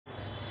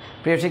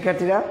প্রিয়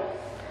শিক্ষার্থীরা,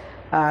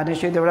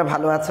 নিশ্চয়ই তোমরা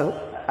ভালো আছো।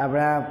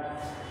 আমরা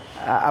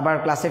আবার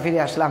ক্লাসে ফিরে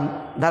আসলাম,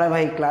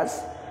 ধারাবাহিক ক্লাস।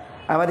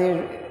 আমাদের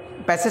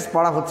প্যাসেজ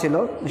পড়া হচ্ছিল,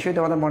 নিশ্চয়ই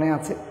তোমাদের মনে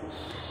আছে।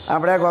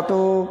 আমরা গত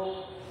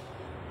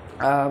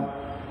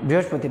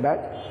বৃহস্পতিবার,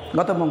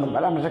 গত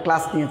মঙ্গলবার আমরা একটা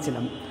ক্লাস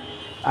নিয়েছিলাম,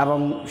 এবং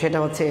সেটা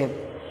হচ্ছে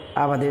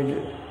আমাদের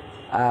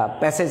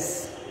প্যাসেজ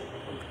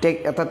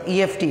অর্থাৎ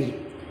EFT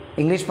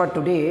ইংলিশ পার্ট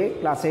 2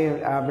 ক্লাসে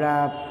আমরা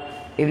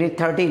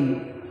Unit-13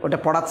 ওটা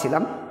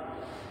পড়াচ্ছিলাম।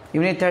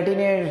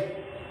 Unit-13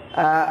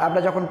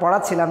 আমরা যখন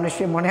পড়াচ্ছিলাম,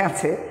 নিশ্চয়ই মনে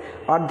আছে,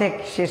 অর্ধেক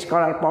শেষ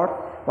করার পর,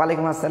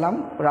 ওয়ালাইকুম আসসালাম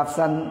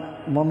রাফসান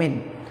মমিন,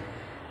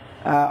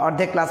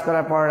 অর্ধেক ক্লাস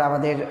করার পর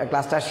আমাদের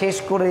ক্লাসটা শেষ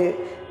করে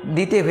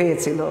দিতে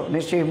হয়েছিল,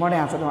 নিশ্চয়ই মনে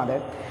আছে তোমাদের।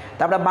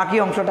 তা আমরা বাকি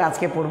অংশটা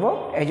আজকে পড়ব।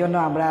 এই জন্য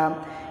আমরা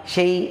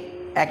সেই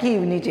একই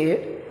ইউনিটের,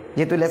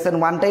 যেহেতু লেসন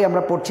 1টাই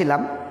আমরা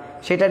পড়ছিলাম,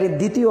 সেটারই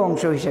দ্বিতীয়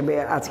অংশ হিসেবে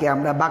আজকে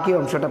আমরা বাকি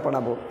অংশটা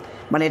পড়াবো।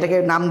 মানে এটাকে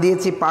নাম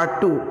দিয়েছি পার্ট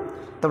 2,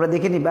 তোমরা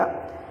দেখে নিবা।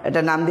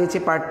 এটা নাম দিয়েছি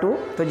পার্ট 2।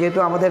 তো যেহেতু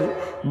আমাদের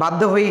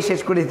বাধ্য হয়েই শেষ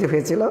করে দিতে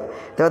হয়েছিল,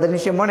 তোমাদের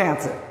নিশ্চয়ই মনে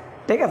আছে,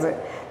 ঠিক আছে?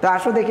 তো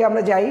আসো দেখি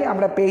আমরা যাই,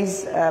 আমরা পেজ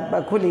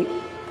খুলি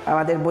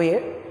আমাদের বইয়ে।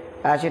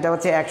 সেটা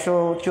হচ্ছে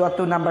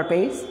 174 নাম্বার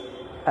পেজ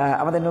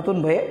আমাদের নতুন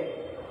বইয়ে।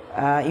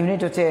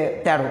 ইউনিট হচ্ছে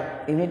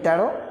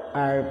 13,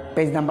 আর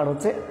পেজ নাম্বার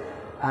হচ্ছে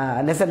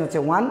লেসন হচ্ছে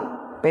 1,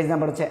 পেজ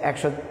নাম্বার হচ্ছে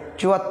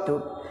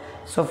 174।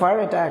 সোফার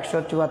এটা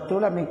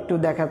 174, আমি একটু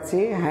দেখাচ্ছি।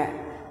 হ্যাঁ,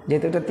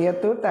 যেহেতু এটা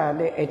 73,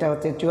 তাহলে এটা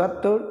হচ্ছে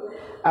 74।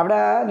 আমরা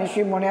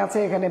নিশ্চয়ই মনে আছে,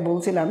 এখানে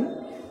বলছিলাম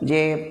যে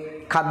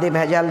খাদ্যে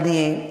ভেজাল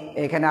নিয়ে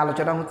এখানে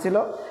আলোচনা হচ্ছিল,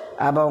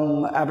 এবং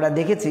আমরা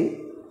দেখেছি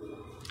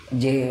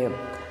যে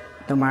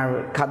তোমার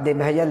খাদ্যে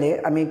ভেজালে,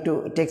 আমি একটু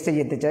টেক্সটে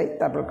যেতে চাই,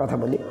 তারপর কথা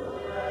বলি।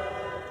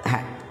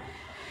 হ্যাঁ,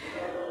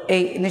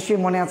 এই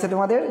নিশ্চয়ই মনে আছে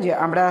তোমাদের যে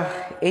আমরা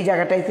এই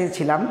জায়গাটাইতে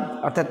ছিলাম,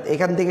 অর্থাৎ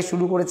এখান থেকে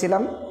শুরু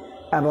করেছিলাম,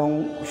 এবং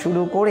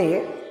শুরু করে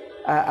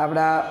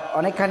আমরা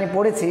অনেকখানি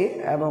পড়েছি,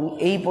 এবং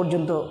এই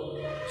পর্যন্ত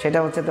সেটা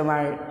হচ্ছে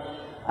তোমার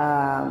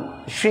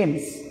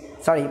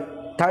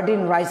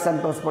 13 রাইস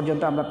স্যাম্পলস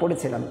পর্যন্ত আমরা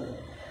পড়েছিলাম।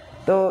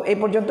 তো এই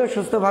পর্যন্ত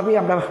সুস্থভাবেই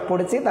আমরা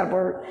পড়েছি,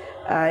 তারপর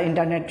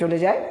ইন্টারনেট চলে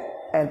যায়,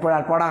 এরপর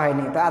আর পড়া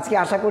হয়নি। তো আজকে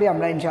আশা করি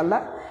আমরা ইনশাল্লাহ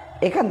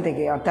এখান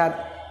থেকে, অর্থাৎ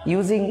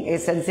ইউজিং এ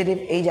সেন্সিটিভ,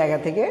 এই জায়গা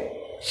থেকে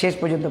শেষ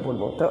পর্যন্ত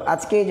পড়ব। তো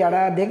আজকে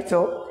যারা দেখছো,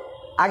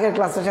 আগের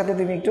ক্লাসের সাথে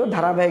তুমি একটু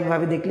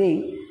ধারাবাহিকভাবে দেখলেই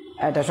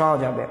এটা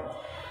সহজ হবে।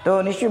 তো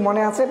নিশ্চয়ই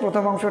মনে আছে,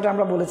 প্রথম অংশটা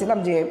আমরা বলেছিলাম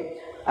যে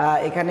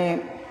এখানে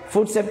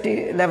food safety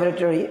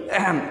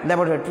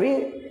laboratory,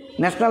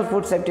 national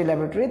food safety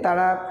laboratory,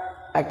 তারা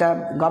একটা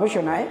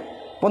গবেষণায়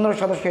 15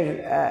 সদস্যের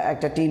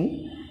একটা টিম,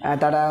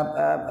 তারা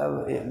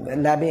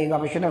ল্যাবে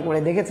গবেষণা করে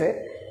দেখেছে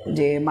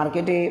যে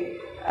মার্কেটে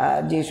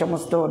যে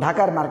সমস্ত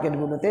ঢাকার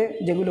মার্কেটগুলোতে,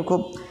 যেগুলো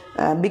খুব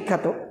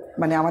বিখ্যাত,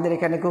 মানে আমাদের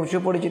এখানে খুব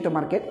সুপরিচিত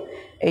মার্কেট,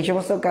 এই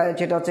সমস্ত,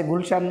 যেটা হচ্ছে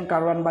গুলশান,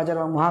 কারওয়ান বাজার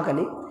এবং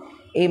মহাখালী,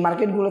 এই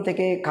মার্কেটগুলো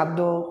থেকে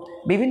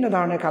বিভিন্ন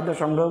ধরনের খাদ্য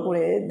সংগ্রহ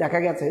করে দেখা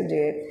গেছে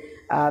যে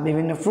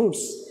বিভিন্ন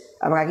ফ্রুটস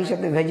এবং একই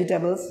সাথে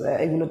ভেজিটেবলস,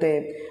 এগুলোতে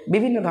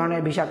বিভিন্ন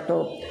ধরনের বিষাক্ত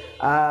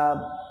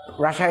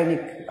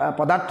রাসায়নিক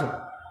পদার্থ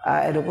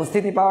এর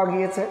উপস্থিতি পাওয়া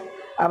গিয়েছে,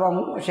 এবং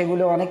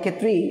সেগুলো অনেক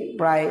ক্ষেত্রেই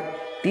প্রায়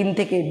 3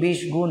 থেকে 20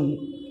 গুণ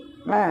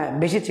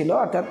বেশি ছিল।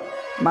 অর্থাৎ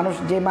মানুষ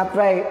যে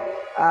মাত্রায়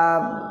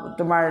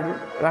তোমার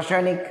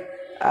রাসায়নিক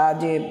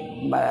যে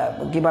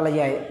কী বলা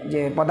যায়,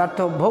 যে পদার্থ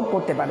ভোগ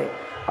করতে পারে,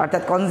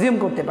 অর্থাৎ কনজিউম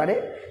করতে পারে,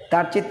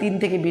 তার চেয়ে 3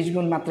 থেকে 20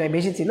 গুণ মাত্রায়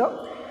বেশি ছিল।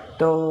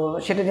 তো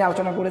সেটা নিয়ে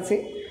আলোচনা করেছি,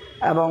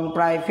 এবং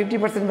প্রায়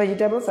 50%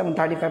 ভেজিটেবলস এবং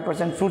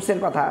 35% ফ্রুটসের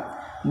কথা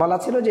বলা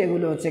ছিল, যে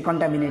এগুলো হচ্ছে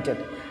contaminated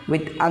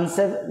with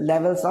unsafe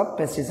levels of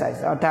pesticides,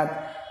 অর্থাৎ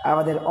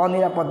আমাদের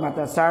অনিরাপদ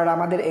মাত্রা। স্যার,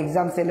 আমাদের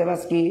এক্সাম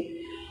সিলেবাস কি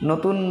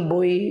নতুন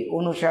বই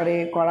অনুসারে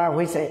করা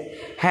হয়েছে?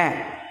 হ্যাঁ,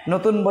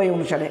 নতুন বই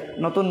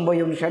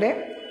অনুসারে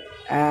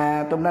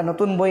তোমরা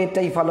নতুন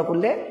বইয়েরটাই ফলো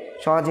করলে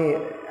সহজে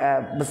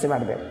বুঝতে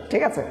পারবে,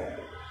 ঠিক আছে?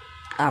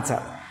 আচ্ছা,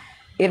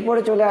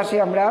 এরপরে চলে আসি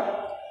আমরা।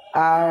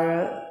 আর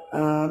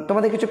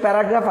তোমাদের কিছু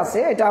প্যারাগ্রাফ আছে,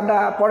 এটা আমরা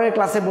পরের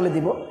ক্লাসে বলে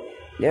দিব,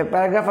 যে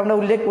প্যারাগ্রাফ আমরা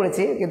উল্লেখ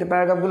করেছি, কিন্তু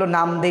প্যারাগ্রাফগুলোর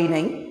নাম দেই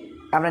নাই।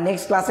 আমরা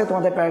নেক্সট ক্লাসে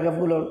তোমাদের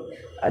প্যারাগ্রাফগুলোর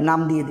নাম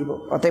দিয়ে দিব,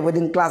 অতএব ওই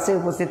দিন ক্লাসে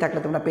উপস্থিত থাকলে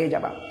তোমরা পেয়ে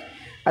যাবা।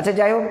 আচ্ছা,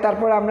 যাই হোক,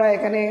 তারপর আমরা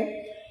এখানে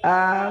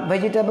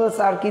ভেজিটেবলস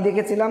আর কি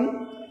দেখেছিলাম,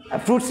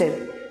 ফ্রুটসের।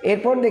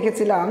 এরপর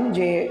দেখেছিলাম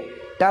যে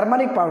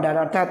টারমারিক পাউডার,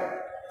 অর্থাৎ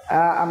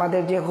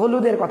আমাদের যে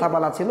হলুদের কথা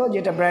বলা ছিল,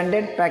 যেটা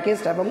ব্র্যান্ডেড,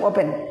 প্যাকেজড এবং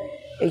ওপেন,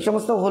 এই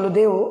সমস্ত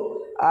হলুদেও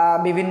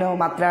বিভিন্ন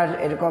মাত্রার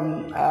এরকম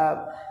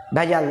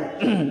ভেজাল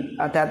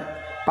অর্থাৎ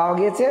পাওয়া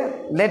গিয়েছে,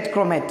 লেড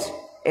ক্রোমেট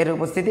এর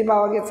উপস্থিতি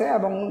পাওয়া গেছে,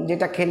 এবং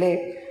যেটা খেলে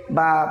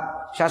বা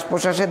শ্বাস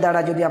প্রশ্বাসের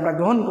দ্বারা যদি আমরা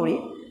গ্রহণ করি,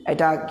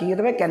 এটা কী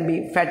হতে পারে, ক্যান বি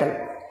ফ্যাটাল,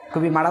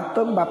 খুবই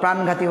মারাত্মক বা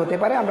প্রাণঘাতী হতে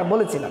পারে, আমরা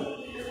বলেছিলাম।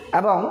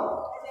 এবং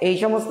এই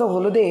সমস্ত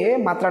হলুদে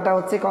মাত্রাটা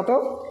হচ্ছে কত,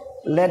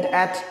 লেড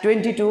অ্যাট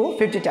 20 to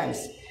 50 টাইমস,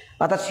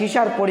 অর্থাৎ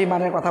সীসার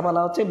পরিমাণের কথা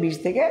বলা হচ্ছে 20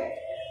 থেকে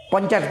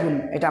 50 গুণ,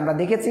 এটা আমরা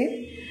দেখেছি।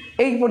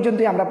 এই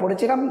পর্যন্তই আমরা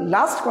পড়েছিলাম।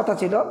 লাস্ট কথা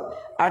ছিল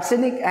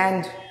arsenic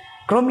and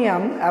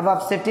chromium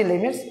above safety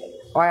limits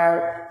were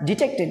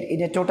detected in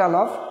a total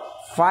of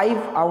 5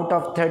 out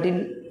of 13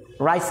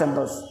 rice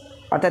samples.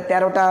 অর্থাৎ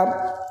 13টা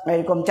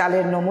এরকম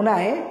চালের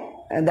নমুনায়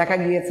দেখা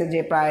গিয়েছে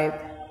যে প্রায়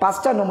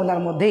 5টা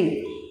নমুনার মধ্যেই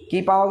কি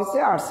পাওয়া গেছে,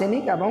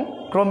 আর্সেনিক এবং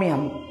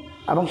ক্রোমিয়াম,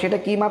 এবং সেটা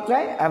কি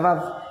মাত্রায়, অ্যাবাভ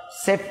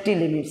সেফটি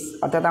লিমিটস,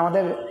 অর্থাৎ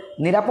আমাদের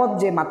নিরাপদ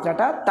যে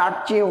মাত্রাটা তার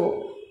চেয়েও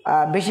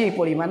বেশি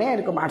পরিমাণে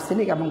এরকম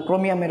আর্সেনিক এবং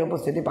ক্রোমিয়ামের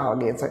উপস্থিতি পাওয়া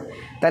গিয়েছে।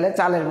 তাহলে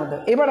চালের মধ্যে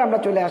এবার আমরা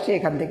চলে আসি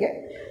এখান থেকে,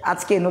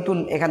 আজকে নতুন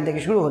এখান থেকে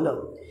শুরু হলো।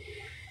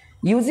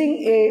 Using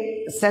a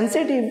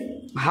sensitive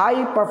high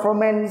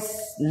performance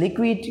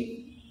liquid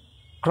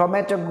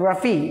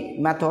chromatography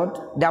method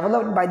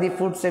developed by the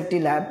Food Safety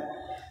Lab,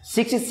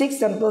 66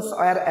 samples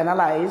were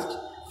analyzed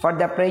for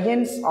the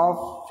presence of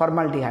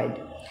formaldehyde.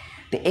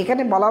 তো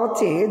এখানে বলা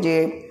হচ্ছে যে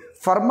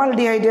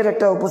ফর্মালডিহাইডের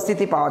একটা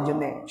উপস্থিতি পাওয়ার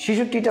জন্য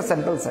 66টা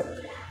স্যাম্পলস।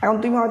 এখন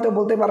তুমি হয়তো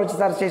বলতে পারো যে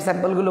স্যার সেই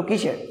স্যাম্পলগুলো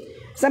কিসের?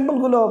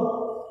 স্যাম্পলগুলো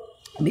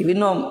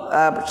বিভিন্ন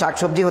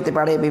শাকসবজি হতে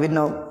পারে, বিভিন্ন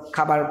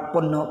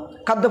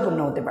খাদ্যপণ্য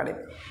হতে পারে।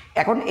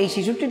 এখন এই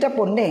 66টা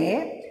পণ্যে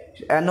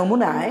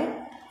নমুনায়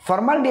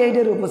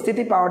ফর্মালডিহাইডের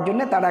উপস্থিতি পাওয়ার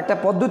জন্য তারা একটা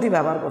পদ্ধতি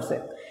ব্যবহার করছে।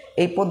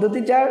 এই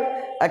পদ্ধতিটার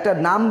একটা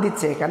নাম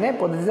দিচ্ছে এখানে,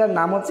 পদ্ধতিটার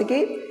নাম হচ্ছে কি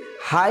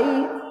high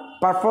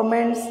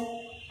performance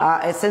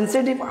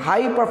sensitive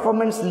high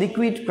performance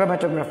liquid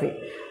ক্রোম্যাটোগ্রাফি,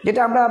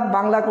 যেটা আমরা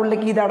বাংলা করলে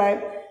কি দাঁড়ায়,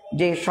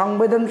 যে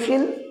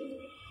সংবেদনশীল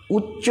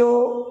উচ্চ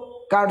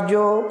কার্য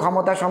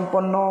ক্ষমতা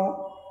সম্পন্ন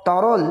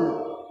তরল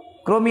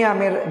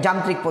ক্রোমিয়ামের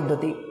যান্ত্রিক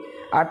পদ্ধতি।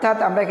 অর্থাৎ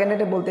আমরা এখানে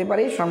এটা বলতে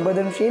পারি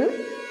সংবেদনশীল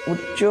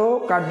উচ্চ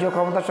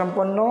কার্যক্ষমতা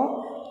সম্পন্ন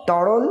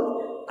তরল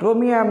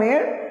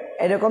ক্রোমিয়ামের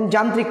এরকম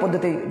যান্ত্রিক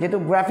পদ্ধতি, যেহেতু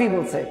গ্রাফি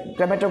বলছে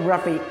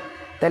ক্রোম্যাটোগ্রাফি,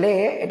 তাহলে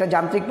এটা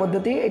যান্ত্রিক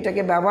পদ্ধতি।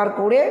 এটাকে ব্যবহার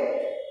করে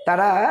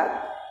তারা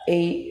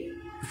এই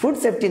ফুড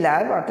সেফটি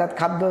ল্যাব অর্থাৎ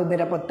খাদ্য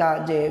নিরাপত্তা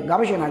যে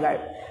গবেষণাগার,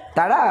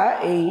 তারা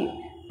এই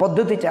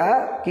পদ্ধতিটা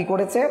কি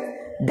করেছে,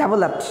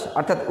 ডেভেলপড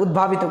অর্থাৎ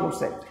উদ্ভাবিত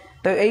করছে।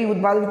 তো এই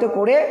উদ্ভাবিত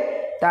করে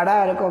তারা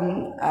এরকম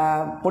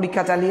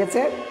পরীক্ষা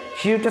চালিয়েছে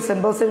 66টা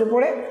স্যাম্পলসের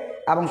উপরে,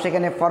 এবং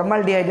সেখানে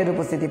ফর্মালডিহাইডের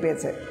উপস্থিতি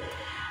পেয়েছে।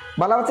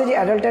 বলা হচ্ছে যে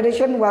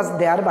adulteration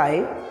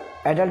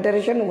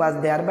was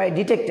thereby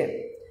detected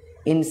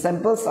in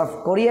samples of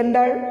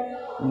coriander,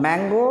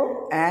 mango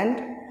and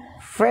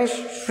fresh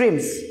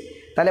shrimps.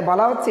 তাহলে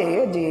বলা হচ্ছে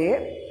যে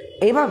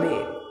এইভাবে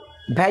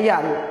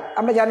ভেজাল,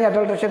 আমরা জানি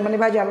অ্যাডাল্টারেশন মানে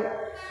ভেজাল,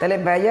 তাহলে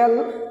ভেজাল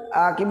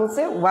কি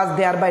বলছে, was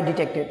thereby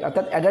detected,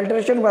 অর্থাৎ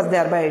adulteration was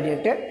thereby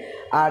detected,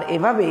 আর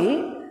এভাবেই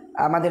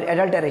আমাদের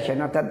অ্যাডাল্টারেশন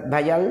অর্থাৎ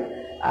ভেজাল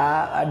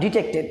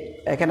ডিটেক্টেড,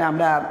 এখানে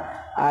আমরা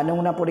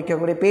নমুনা পরীক্ষা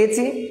করে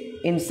পেয়েছি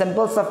ইন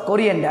স্যাম্পলস অফ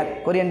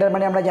কোরিয়েন্ডার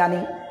মানে আমরা জানি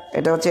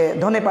এটা হচ্ছে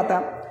ধনেপাতা,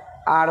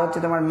 আর হচ্ছে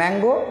তোমার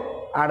ম্যাঙ্গো,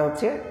 আর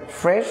হচ্ছে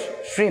ফ্রেশ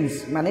শ্রিমস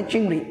মানে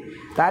চিংড়ি।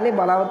 তাহলে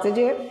বলা হচ্ছে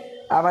যে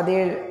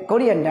আমাদের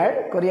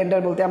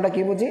কোরিয়েন্ডার বলতে আমরা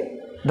কি বুঝি,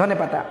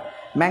 ধনেপাতা,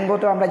 ম্যাঙ্গো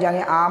তো আমরা জানি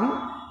আম,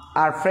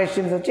 আর ফ্রেশ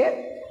শ্রিমস হচ্ছে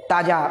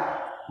তাজা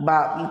বা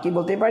কি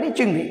বলতে পারি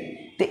চিংড়ি।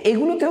 তো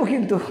এগুলোতেও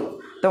কিন্তু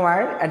তোমার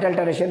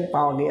অ্যাডাল্টারেশন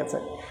পাওয়া গিয়েছে।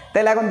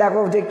 তাহলে এখন দেখো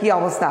যে কি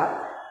অবস্থা,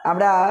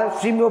 আমরা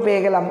শ্রিমও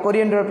পেয়ে গেলাম,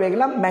 কোরিয়েন্ডারও পেয়ে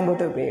গেলাম,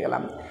 ম্যাঙ্গোতেও পেয়ে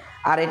গেলাম।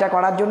 আর এটা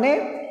করার জন্যে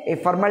এই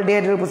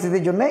ফর্মালডিহাইডের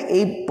উপস্থিতির জন্য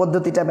এই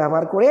পদ্ধতিটা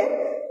ব্যবহার করে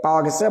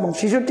পাওয়া গেছে, এবং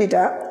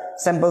 66টা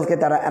স্যাম্পলসকে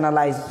তারা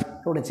অ্যানালাইজ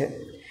করেছে।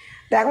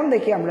 তো এখন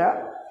দেখি আমরা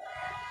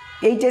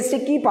এই টেস্টে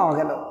কি পাওয়া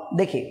গেল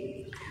দেখি।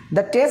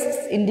 The test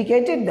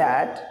indicated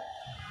that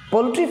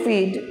poultry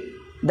feed,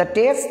 the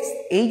test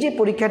এই যে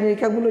পরীক্ষা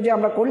নিরীক্ষাগুলো যে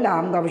আমরা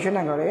করলাম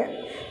গবেষণাগারে,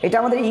 এটা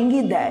আমাদের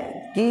ইঙ্গিত দেয়,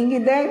 কি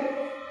ইঙ্গিত দেয়,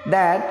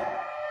 that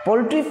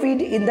poultry feed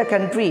in the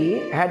country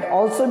had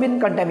also been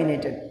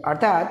contaminated,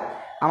 অর্থাৎ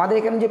আমাদের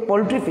এখানে যে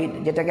পোলট্রি ফিড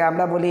যেটাকে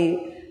আমরা বলি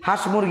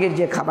হাঁস মুরগির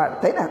যে খাবার,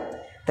 তাই না,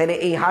 তাহলে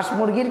এই হাঁস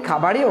মুরগির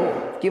খাবারেও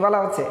কি বলা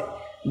হচ্ছে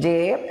যে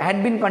হ্যাড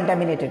বিন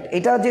কন্টামিনেটেড,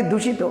 এটা যে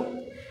দূষিত,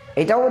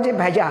 এটাও যে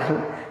ভেজাল,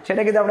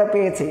 সেটা কিন্তু আমরা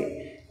পেয়েছি।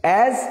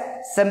 As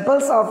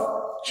samples of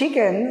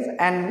chickens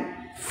and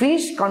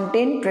fish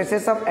contain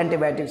traces of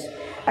antibiotics.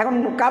 এখন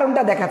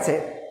কারণটা দেখাচ্ছে,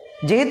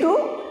 যেহেতু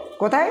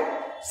কোথায়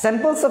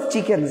স্যাম্পলস অফ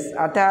চিকেনস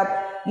অর্থাৎ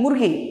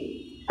মুরগি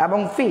এবং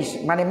ফিশ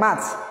মানে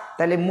মাছ,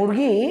 তাহলে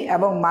মুরগি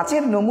এবং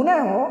মাছের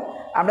নমুনায়ও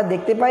আমরা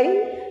দেখতে পাই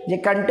যে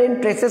কন্টেন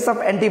ট্রেসেস অফ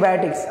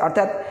অ্যান্টিবায়োটিক্স,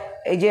 অর্থাৎ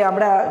এই যে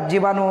আমরা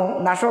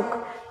জীবাণুনাশক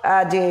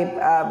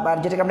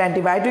যেটাকে আমরা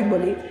অ্যান্টিবায়োটিক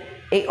বলি,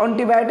 এই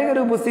অ্যান্টিবায়োটিকের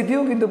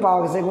উপস্থিতিও কিন্তু পাওয়া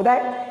গেছে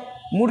কোথায়,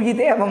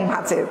 মুরগিতে এবং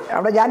মাছে।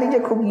 আমরা জানি যে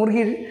খুব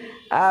মুরগির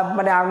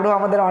মানে আগ্রহ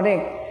আমাদের অনেক,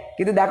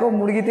 কিন্তু দেখো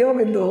মুরগিতেও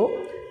কিন্তু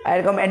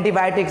এরকম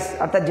অ্যান্টিবায়োটিক্স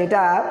অর্থাৎ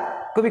যেটা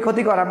খুবই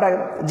ক্ষতিকর, আমরা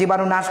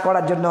জীবাণু নাশ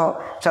করার জন্য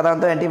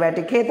সাধারণত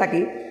অ্যান্টিবায়োটিক খেয়ে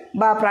থাকি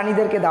বা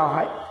প্রাণীদেরকে দেওয়া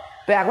হয়।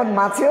 তো এখন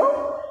মাছেও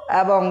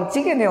এবং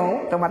চিকেনেও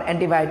তোমার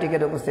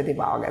অ্যান্টিবায়োটিকের উপস্থিতি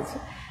পাওয়া গেছে।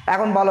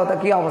 এখন বলো তো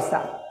কী অবস্থা,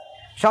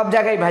 সব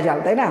জায়গায় ভেজাল,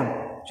 তাই না,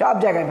 সব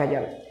জায়গায়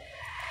ভেজাল।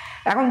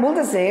 এখন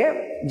বলতেছে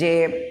যে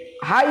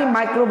হাই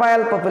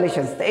মাইক্রোবায়াল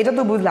পপুলেশনস, এটা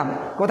তো বুঝলাম,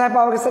 কোথায়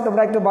পাওয়া গেছে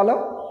তোমরা একটু বলো,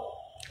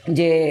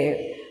 যে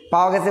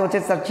পাওয়া গেছে হচ্ছে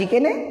স্যার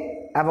চিকেনে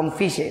এবং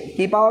ফিশে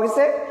কি পাওয়া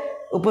গেছে,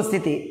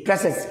 উপস্থিতি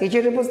ট্রেসেস,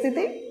 কিসের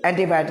উপস্থিতি,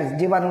 অ্যান্টিবায়োটিক্স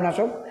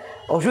জীবাণুনাশক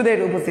ওষুধের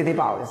উপস্থিতি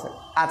পাওয়া গেছে।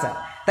 আচ্ছা,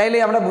 তাইলে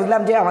আমরা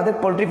বুঝলাম যে আমাদের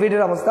পোলট্রি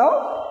ফিডের অবস্থাও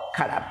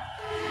খারাপ।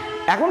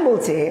 এখন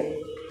বলছে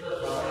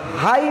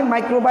high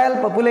microbial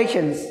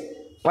populations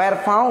were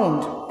found,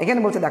 এখানে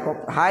বলছে দেখো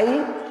হাই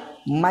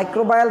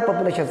মাইক্রোবায়াল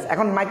পপুলেশনস।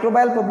 এখন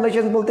মাইক্রোবায়াল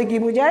পপুলেশন বলতে কি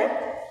বোঝায়,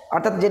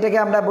 অর্থাৎ যেটাকে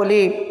আমরা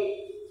বলি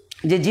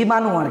যে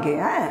জীবাণু আর কি।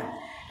 হ্যাঁ,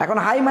 এখন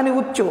হাই মানে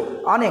উচ্চ,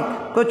 অনেক,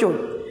 প্রচুর।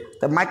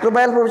 তো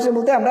মাইক্রোবায়াল পপুলেশন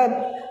বলতে আমরা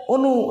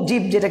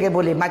অনুজীব যেটাকে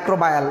বলি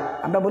মাইক্রোবায়াল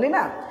আমরা বলি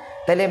না,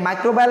 তাহলে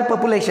মাইক্রোবায়াল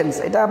পপুলেশনস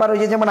এটা আবার ওই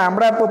যে যেমন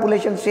আমরা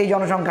পপুলেশন সেই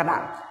জনসংখ্যা না,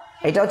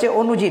 এটা হচ্ছে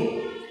অনুজীব।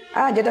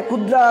 হ্যাঁ, যেটা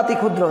ক্ষুদ্রাতি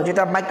ক্ষুদ্র,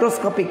 যেটা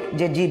মাইক্রোস্কোপিক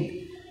যে জীব,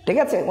 ঠিক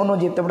আছে,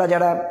 অনুজীব। তোমরা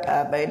যারা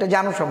এটা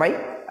জানো সবাই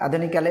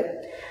আধুনিককালে,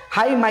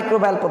 হাই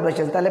মাইক্রোবায়াল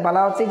পপুলেশন, তাহলে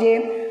বলা হচ্ছে যে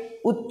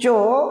উচ্চ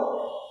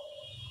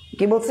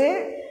কি বলছে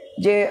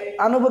যে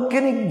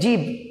আনুবৈজ্ঞানিক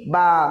জীব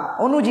বা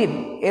অনুজীব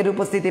এর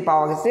উপস্থিতি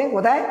পাওয়া গেছে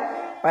কোথায়,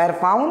 were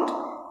found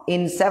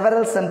in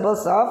several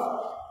samples of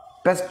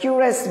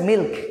পাস্চুরাইজ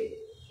milk,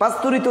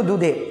 পাস্তুরিত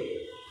দুধে।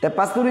 তা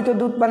পাস্তুরিত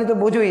দুধ মানে তো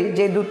বোঝোই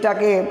যে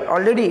দুধটাকে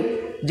অলরেডি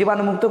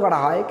জীবাণুমুক্ত করা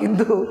হয়,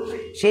 কিন্তু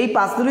সেই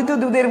পাস্তুরিত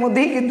দুধের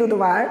মধ্যেই কিন্তু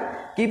তোমার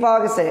কি পাওয়া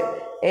গেছে,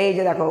 এই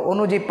যে দেখো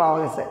অনুজীব পাওয়া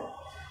গেছে।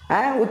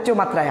 হ্যাঁ, উচ্চ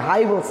মাত্রায়,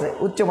 হাই বলছে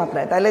উচ্চ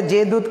মাত্রায়। তাহলে যে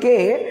দুধকে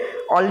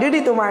অলরেডি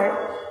তোমার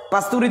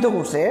পাস্তুরিত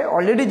করছে,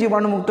 অলরেডি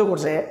জীবাণুমুক্ত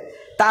করছে,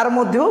 তার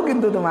মধ্যেও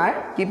কিন্তু তোমার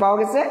কি পাওয়া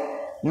গেছে,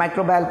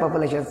 মাইক্রোবায়াল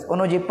পপুলেশন,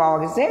 অনুজীব পাওয়া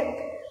গেছে।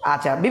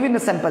 আচ্ছা, বিভিন্ন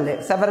স্যাম্পলে,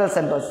 সেভারাল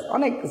স্যাম্পলস,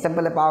 অনেক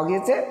স্যাম্পলে পাওয়া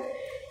গিয়েছে।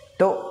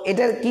 তো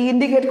এটা কি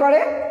ইন্ডিকেট করে,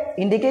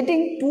 indicating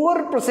poor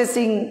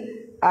processing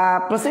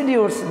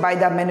procedures by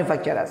the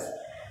manufacturers.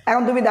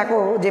 এখন তুমি দেখো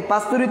যে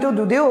পাস্তুরিত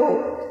দুধেও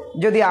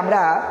যদি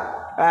আমরা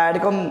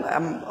এরকম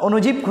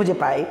অনুজীব খুঁজে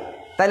পাই,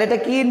 তাহলে এটা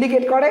কি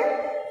ইন্ডিকেট করে,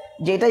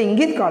 যে এটা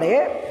ইঙ্গিত করে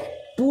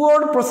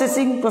poor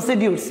processing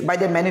procedures by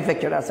the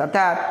manufacturers,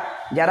 অর্থাৎ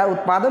যারা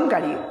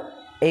উৎপাদনকারী,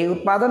 এই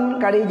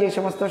উৎপাদনকারী যে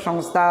সমস্ত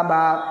সংস্থা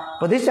বা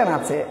প্রতিষ্ঠান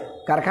আছে,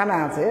 কারখানা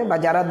আছে, বা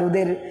যারা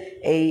দুধের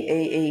এই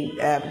এই এই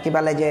কী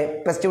বলে যে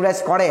পাস্চুরাইজ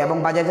করে এবং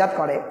বাজারজাত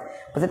করে,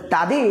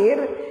 তাদের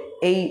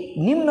এই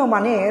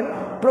নিম্নমানের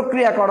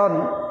প্রক্রিয়াকরণ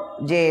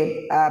যে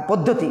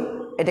পদ্ধতি,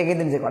 এটাকে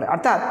নিজে করে।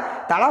 অর্থাৎ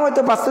তারা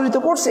হয়তো পাস্তুরিত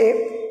করছে,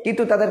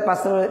 কিন্তু তাদের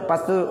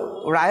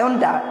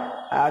পাস্তুরায়নটা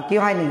কি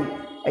হয়নি,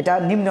 এটা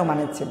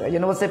নিম্নমানের ছিল। এই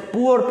জন্য বলছে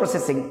পুয়ার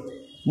প্রসেসিং,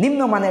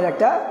 নিম্নমানের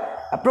একটা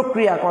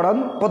প্রক্রিয়াকরণ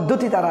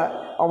পদ্ধতি তারা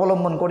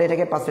অবলম্বন করে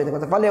এটাকে পাস্তুরিত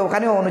করতে, ফলে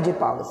ওখানেও অনুজীব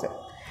পাওয়া গেছে।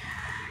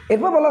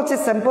 এরপর বলা হচ্ছে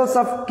samples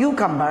of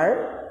cucumber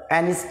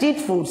and street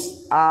foods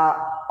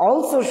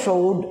also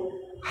showed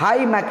high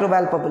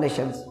microbial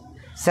populations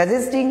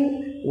suggesting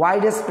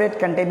wide spread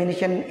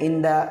contamination in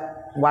the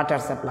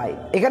water supply.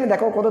 এখানে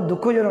দেখো কত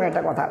দুঃখজনক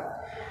একটা কথা,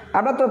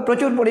 আমরা তো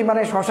প্রচুর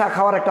পরিমাণে শশা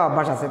খাওয়ার একটা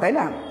অভ্যাস আছে, তাই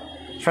না?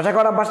 শশা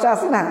খাওয়ার অভ্যাসটা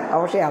আছে না?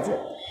 অবশ্যই আছে।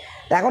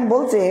 এখন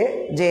বলছে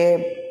যে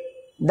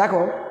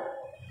দেখো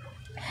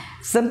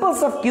স্যাম্পলস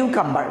অফ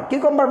কিউকাম্বার,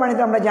 কিউকাম্বার মানে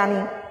তো আমরা জানি,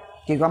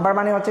 কিউকাম্বার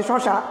মানে হচ্ছে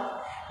শশা।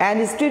 অ্যান্ড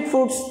স্ট্রিট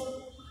ফুডস,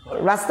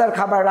 রাস্তার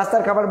খাবার।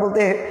 রাস্তার খাবার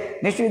বলতে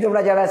নিশ্চয়ই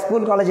তোমরা যারা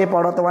স্কুল কলেজে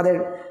পড়ো তোমাদের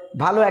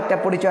ভালো একটা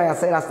পরিচয়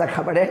আছে রাস্তার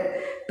খাবারের।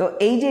 তো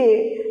এই যে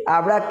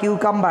আমরা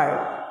কিউকাম্বার,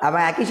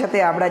 আবার একই সাথে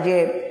আমরা যে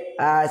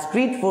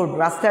স্ট্রিট ফুড,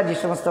 রাস্তার যে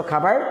সমস্ত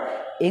খাবার,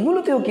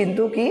 এগুলোতেও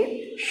কিন্তু কি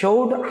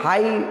শোড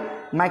হাই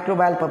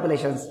মাইক্রোবায়াল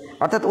পপুলেশনস,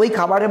 অর্থাৎ ওই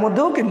খাবারের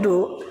মধ্যেও কিন্তু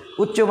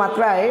উচ্চ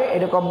মাত্রায়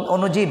এরকম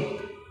অনুজীব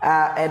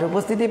এর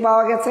উপস্থিতি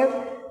পাওয়া গেছে,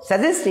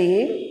 suggesting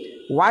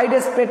wide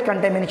spread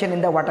contamination in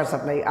the water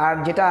supply. আর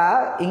যেটা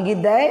ইঙ্গিত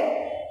দেয়,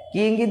 কি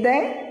ইঙ্গিত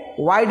দেয়,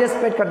 ওয়াইড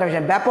স্প্রেড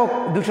কন্টামিনেশন, ব্যাপক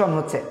দূষণ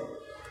হচ্ছে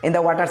ইন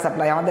দ্য ওয়াটার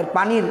সাপ্লাই, আমাদের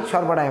পানির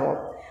সরবরাহ।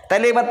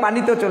 তাহলে এবার পানি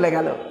তো চলে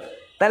গেল,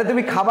 তাহলে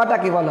তুমি খাবারটা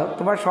কি বলো,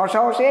 তোমার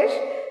শশাও শেষ,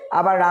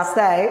 আবার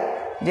রাস্তায়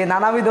যে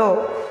নানাবিধ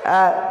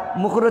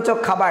মুখরোচক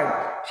খাবার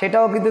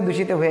সেটাও কিন্তু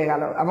দূষিত হয়ে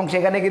গেল, এবং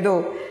সেখানে কিন্তু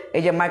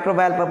এই যে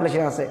মাইক্রোবায়াল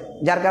পপুলেশন আছে,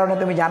 যার কারণে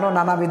তুমি জানো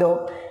নানাবিধ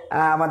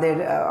আমাদের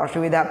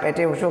অসুবিধা,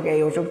 পেটে অসুখ,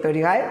 এই অসুখ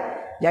তৈরি হয়।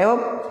 যাই হোক,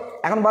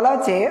 এখন বলা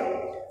হচ্ছে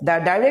the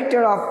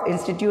director of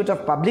institute of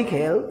public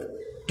health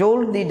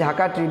told the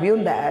Dhaka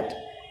Tribune that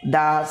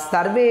the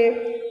survey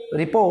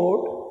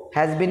report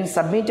has been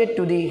submitted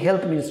to the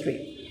health ministry.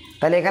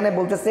 তাহলে এখানে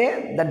বলতেছে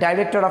the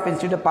director of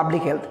institute of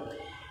public health,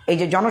 এই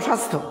যে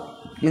জনস্বাস্থ্য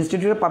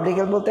ইনস্টিটিউট অফ পাবলিক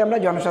হেলথ বলতে আমরা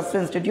জনস্বাস্থ্য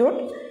institute,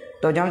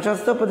 তো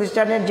জনস্বাস্থ্য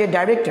প্রতিষ্ঠানের যে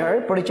ডাইরেক্টর,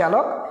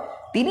 পরিচালক,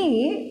 তিনি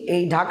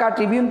এই ঢাকা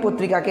ট্রিবিউন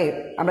পত্রিকাকে,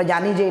 আমরা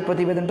জানি যে এই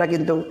প্রতিবেদনটা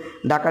কিন্তু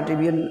ঢাকা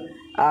ট্রিবিউন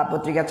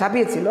পত্রিকা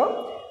ছাপিয়েছিল,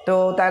 তো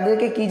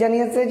তাদেরকে কি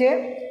জানিয়েছে যে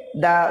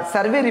দ্য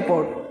সার্ভে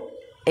রিপোর্ট,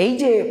 এই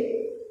যে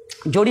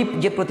জরিপ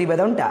যে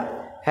প্রতিবেদনটা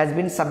has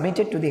been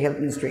submitted to the health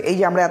ministry. এই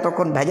যে আমরা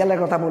এতক্ষণ ভেজালের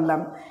কথা বললাম,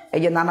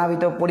 এই যে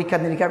নানাবিধ পরীক্ষা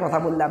নিরীক্ষার কথা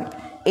বললাম,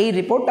 এই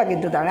রিপোর্টটা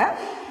কিন্তু তারা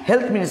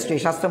হেলথ মিনিস্ট্রি,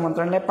 স্বাস্থ্য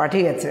মন্ত্রণালয়ে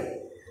পাঠিয়েছে।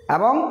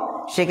 এবং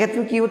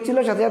সেক্ষেত্রে কী হচ্ছিল,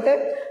 সাথে সাথে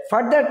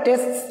further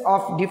tastes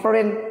of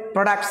different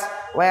products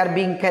were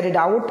being carried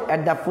out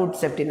at the food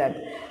safety lab.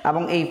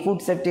 এবং এই ফুড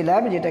সেফটি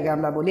ল্যাব, যেটাকে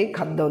আমরা বলি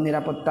খাদ্য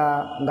নিরাপত্তা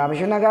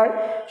গবেষণাগার,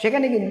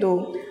 সেখানে কিন্তু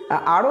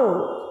আরও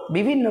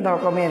বিভিন্ন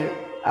রকমের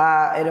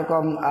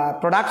এরকম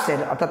প্রোডাক্টসের,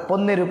 অর্থাৎ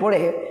পণ্যের উপরে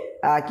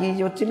কী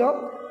হচ্ছিল,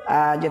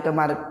 যে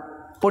তোমার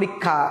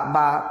পরীক্ষা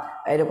বা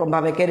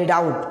এরকমভাবে ক্যারিড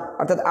আউট,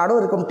 অর্থাৎ আরও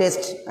এরকম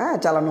টেস্ট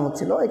চালানো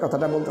হচ্ছিল, এই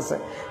কথাটা বলতেছে।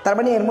 তার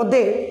মানে এর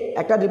মধ্যে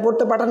একটা রিপোর্ট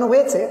তো পাঠানো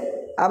হয়েছে,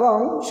 এবং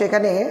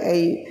সেখানে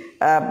এই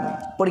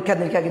পরীক্ষা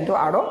নিরীক্ষা কিন্তু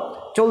আরও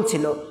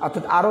চলছিল,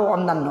 অর্থাৎ আরও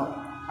অন্যান্য।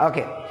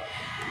 ওকে,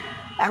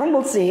 এখন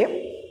বলছি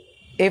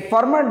এ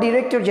former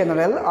director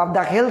general of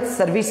the health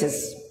services,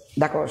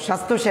 দেখো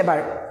স্বাস্থ্যসেবার,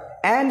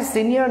 and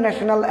senior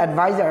national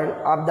adviser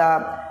of the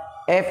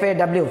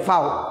FAW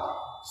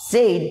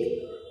said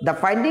the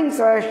findings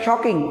were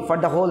shocking for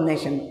the whole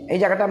nation। এই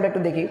জায়গাটা আমরা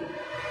একটু দেখি।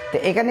 তো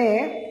এখানে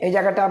এই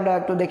জায়গাটা আমরা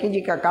একটু দেখি যে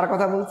কার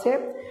কথা বলছে,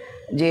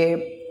 যে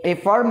এই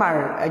ফর্মার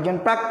একজন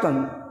প্রাক্তন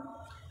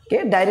কে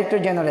ডাইরেক্টর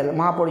জেনারেল,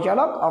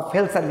 মহাপরিচালক অফ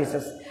হেলথ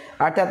সার্ভিসেস,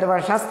 অর্থাৎ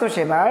তোমার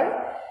স্বাস্থ্যসেবার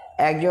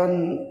একজন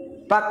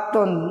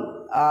প্রাক্তন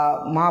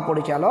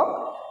মহাপরিচালক,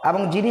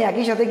 এবং যিনি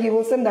একই সাথে কি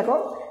বলছেন দেখো,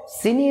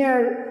 senior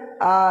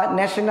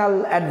national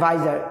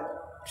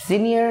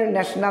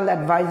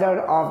adviser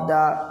of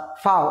the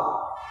FAO,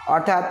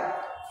 অর্থাৎ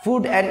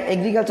ফুড অ্যান্ড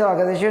এগ্রিকালচার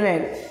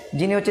অর্গানাইজেশনের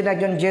যিনি হচ্ছেন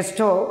একজন জ্যেষ্ঠ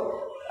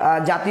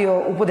জাতীয়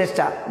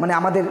উপদেষ্টা, মানে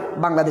আমাদের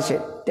বাংলাদেশে,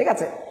 ঠিক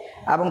আছে,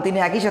 এবং তিনি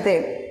একই সাথে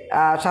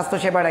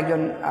স্বাস্থ্যসেবার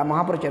একজন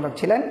মহাপরিচালক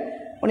ছিলেন,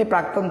 উনি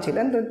প্রাক্তন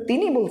ছিলেন। তো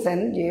তিনি বলছেন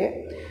যে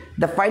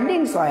দ্য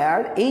ফাইন্ডিংস ওয়ার,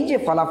 এই যে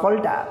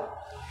ফলাফলটা,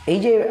 এই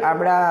যে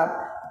আমরা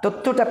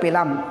তথ্যটা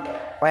পেলাম,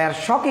 ওয়ার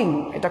শকিং,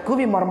 এটা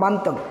খুবই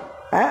মর্মান্তিক।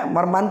 হ্যাঁ,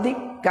 মর্মান্তিক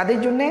কাদের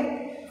জন্যে?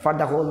 ফর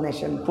দ্য হোল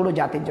নেশন, পুরো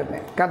জাতির জন্যে।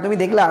 কারণ তুমি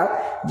দেখলা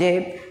যে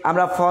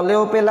আমরা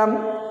ফলেও পেলাম,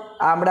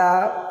 আমরা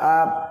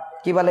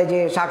কি বলে যে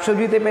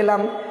শাকসবজিতে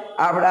পেলাম,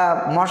 আমরা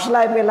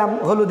মশলায় পেলাম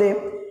হলুদে,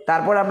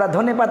 তারপর আমরা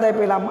ধনে পাতায়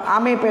পেলাম,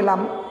 আমে পেলাম,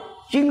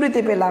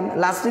 চিংড়িতে পেলাম,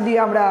 লাস্টে দিয়ে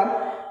আমরা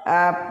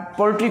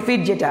পোলট্রি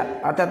ফিড, যেটা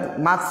অর্থাৎ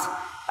মাছ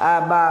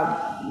বা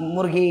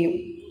মুরগি,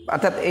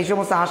 অর্থাৎ এই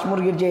সমস্ত হাঁস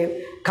মুরগির যে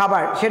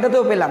খাবার,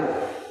 সেটাতেও পেলাম।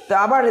 তো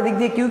আবার এদিক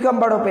দিয়ে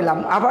কিউকাম্বারও পেলাম,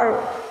 আবার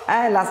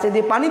লাস্টে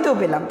দিয়ে পানিতেও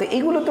পেলাম। তো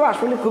এইগুলো তো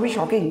আসলে খুবই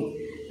শকিং,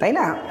 তাই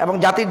না? এবং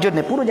জাতির জন্য,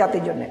 পুরো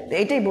জাতির জন্য। তো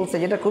এইটাই বলছে,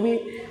 যেটা খুবই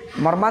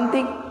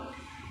মর্মান্তিক।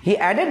 হি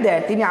অ্যাডেড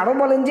দ্যাট, তিনি আরও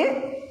বলেন যে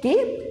কি,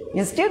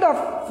 instead of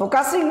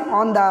focusing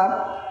on the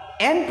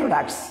end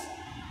products,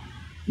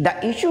 the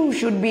issue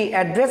should be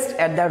addressed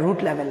at the root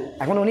level.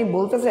 এখন উনি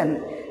বলতেছেন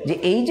যে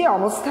এই যে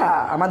অবস্থা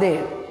আমাদের,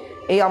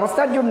 এই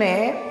অবস্থার জন্যে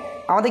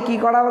আমাদের কি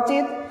করা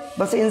উচিত?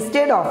 বলছে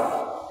ইনস্টেড অফ,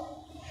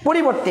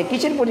 পরিবর্তে,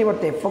 কিসের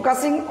পরিবর্তে?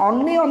 Focusing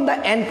only on the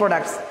end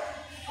products,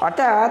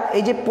 অর্থাৎ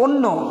এই যে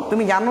পণ্য,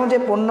 তুমি জানো যে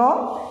পণ্য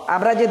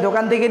আমরা যে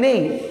দোকান থেকে নেই,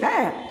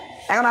 হ্যাঁ,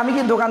 এখন আমি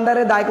কি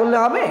দোকানদারে দায় করলে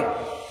হবে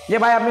যে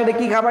ভাই আপনি এটা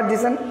কী খাবার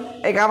দিয়েছেন,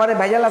 এই খাবারে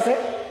ভেজাল আছে?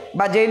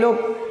 বা যেই লোক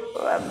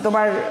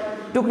তোমার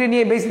টুকরি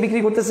নিয়ে বেশ বিক্রি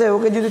করতেছে,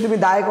 ওকে যদি তুমি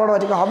দায় করো,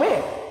 এটাকে হবে?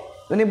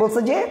 উনি বলছে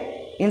যে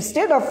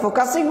instead of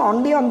focusing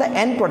only on the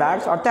end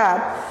products, অর্থাৎ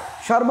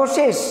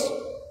সর্বশেষ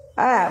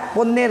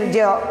পণ্যের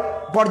যে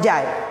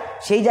পর্যায়,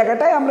 সেই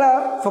জায়গাটায় আমরা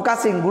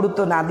ফোকাসিং, গুরুত্ব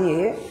না দিয়ে,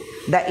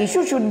 the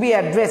issue should be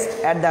addressed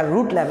at the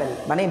root level,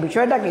 মানে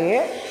বিষয়টাকে,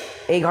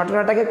 এই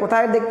ঘটনাটাকে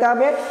কোথায় দেখতে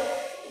হবে?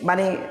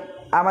 মানে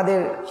আমাদের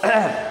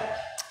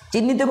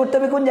চিহ্নিত করতে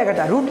হবে কোন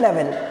জায়গাটা? রুট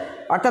লেভেল,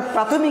 অর্থাৎ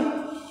প্রাথমিক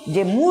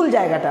যে মূল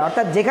জায়গাটা,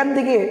 অর্থাৎ যেখান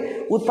থেকে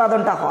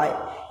উৎপাদনটা হয়,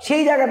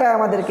 সেই জায়গাটায়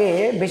আমাদেরকে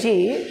বেশি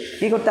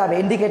কী করতে হবে?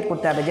 ইন্ডিকেট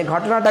করতে হবে যে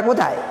ঘটনাটা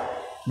কোথায়,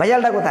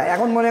 ভেজালটা কোথায়।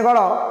 এখন মনে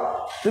করো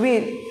তুমি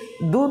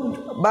দুধ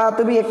বা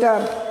তুমি একটা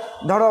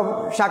ধরো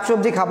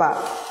শাকসবজি খাবা,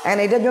 এখন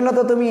এটার জন্য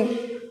তো তুমি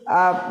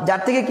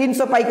যার থেকে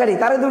কিনছো পাইকারি,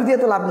 তারে দূর দিয়ে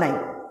তো লাভ নাই।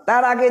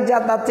 তার আগে যা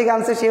তার থেকে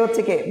আনছে সে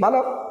হচ্ছে কে? ভালো,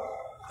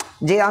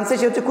 যে আনছে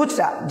সে হচ্ছে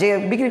খুচরা, যে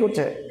বিক্রি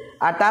করছে,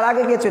 আর তার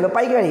আগে কে ছিল?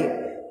 পাইকারি।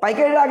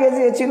 পাইকারির আগে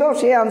যে ছিল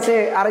সে আনছে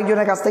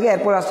আরেকজনের কাছ থেকে,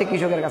 এরপর আসছে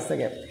কৃষকের কাছ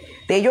থেকে।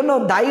 তো এই জন্য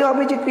দায়ী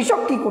হবে যে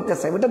কৃষক কী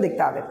করতেছে, ওটা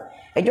দেখতে হবে।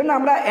 এই জন্য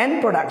আমরা এন্ড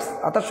প্রোডাক্টস,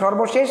 অর্থাৎ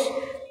সর্বশেষ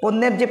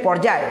পণ্যের যে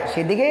পর্যায়,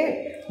 সেদিকে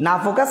না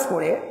ফোকাস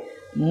করে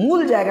মূল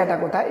জায়গাটা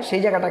কোথায়,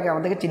 সেই জায়গাটাকে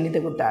আমাদেরকে চিহ্নিত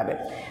করতে হবে।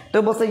 তো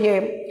বলছে যে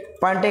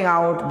পয়েন্টিং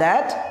আউট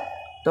দ্যাট,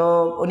 তো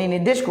উনি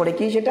নির্দেশ করে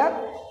কি সেটা,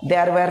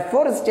 there were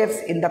 4 steps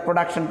in the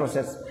production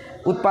process,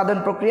 উৎপাদন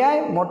প্রক্রিয়ায়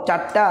মোট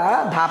 4টা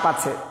ধাপ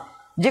আছে।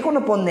 যে কোনো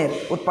পণ্যের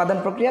উৎপাদন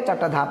প্রক্রিয়া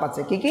 4টা ধাপ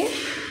আছে। কি কি?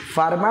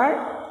 ফার্মার,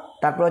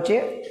 তারপর হচ্ছে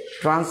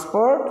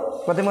ট্রান্সপোর্ট,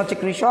 প্রথমে হচ্ছে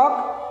কৃষক,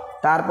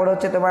 তারপরে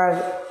হচ্ছে তোমার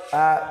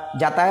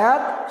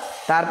যাতায়াত,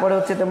 তারপরে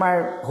হচ্ছে তোমার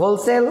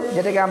হোলসেল,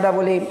 যেটাকে আমরা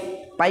বলি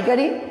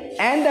পাইকারি,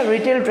 অ্যান্ড দ্য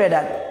রিটেল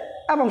ট্রেডার,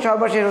 এবং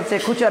সর্বশেষ হচ্ছে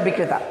খুচরা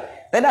বিক্রেতা।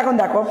 তাই না? এখন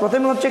দেখো,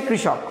 প্রথমে হচ্ছে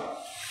কৃষক,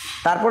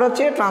 তারপরে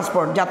হচ্ছে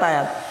ট্রান্সপোর্ট,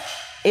 যাতায়াত,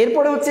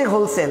 এরপরে হচ্ছে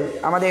হোলসেল,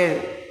 আমাদের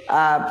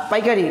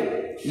পাইকারি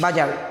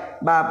বাজার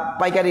বা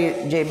পাইকারি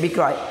যে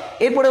বিক্রয়,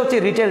 এরপরে হচ্ছে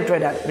রিটেল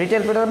ট্রেডার।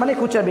 রিটেল ট্রেডার মানে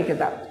খুচরা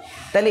বিক্রেতা।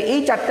 তাহলে এই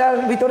 4টার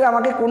ভিতরে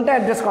আমাকে কোনটা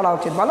অ্যাড্রেস করা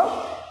উচিত বলো?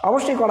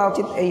 অবশ্যই করা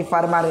উচিত এই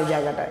ফার্মারের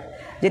জায়গাটায়,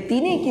 যে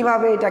তিনি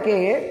কিভাবে এটাকে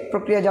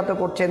প্রক্রিয়াজাত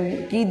করছেন,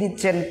 কি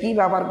দিচ্ছেন, কি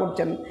ব্যবহার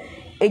করছেন।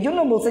 এই জন্য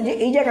বলছে যে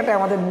এই জায়গাটায়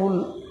আমাদের মূল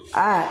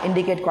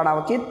ইন্ডিকেট করা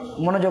উচিত,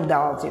 মনোযোগ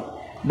দেওয়া উচিত,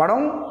 বরং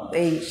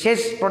এই শেষ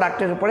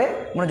প্রোডাক্টের উপরে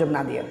মনোযোগ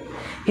না দিয়ে।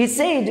 He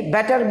said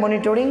better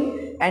monitoring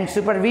and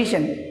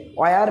supervision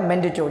war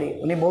mandatory.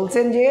 উনি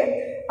বলছেন যে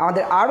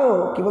আমাদের আরও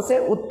কী বলছে,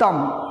 উত্তম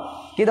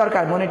কী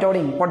দরকার?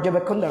 মনিটরিং,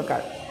 পর্যবেক্ষণ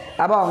দরকার।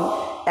 এবং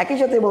একই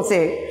সাথে বলছে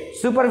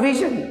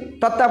সুপারভিশন,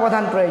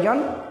 তত্ত্বাবধান প্রয়োজন।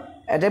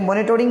 এটা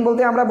মনিটরিং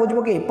বলতে আমরা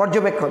বুঝবো কি?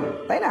 পর্যবেক্ষণ,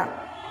 তাই না?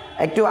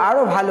 একটু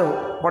আরও ভালো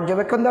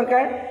পর্যবেক্ষণ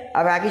দরকার।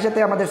 এবং একই সাথে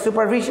আমাদের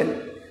সুপারভিশন,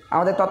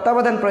 আমাদের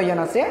তত্ত্বাবধান প্রয়োজন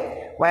আছে,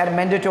 ওয়ার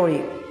ম্যান্ডেটরি।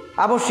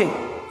 আবশ্যিক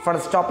ফর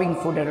স্টপিং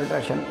ফুড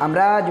অ্যাডাল্টারেশন।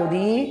 আমরা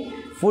যদি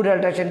ফুড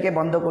অ্যাডাল্টারেশনকে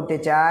বন্ধ করতে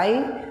চাই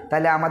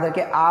তাহলে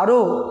আমাদেরকে আরও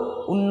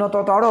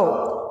উন্নততর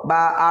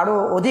বা আরও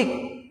অধিক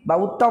বা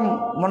উত্তম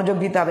মনোযোগ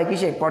দিতে হবে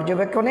কিসে?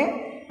 পর্যবেক্ষণে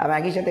এবং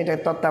একই সাথে এটা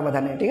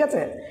তত্ত্বাবধানে। ঠিক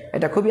আছে,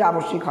 এটা খুবই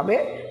আবশ্যিক হবে,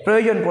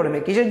 প্রয়োজন পড়বে।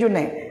 কিসের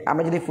জন্যে?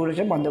 আমরা যদি ফুড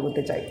অ্যাডাল্টারেশন বন্ধ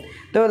করতে চাই।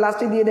 তো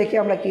লাস্টে দিয়ে দেখি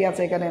আমরা কি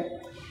আছে এখানে।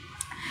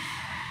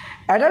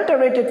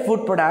 Adulterated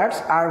food products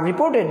are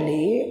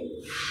reportedly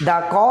the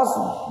cause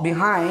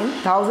behind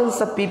thousands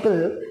of people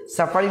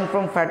suffering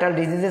from fatal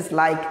diseases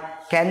like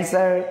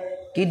cancer,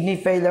 kidney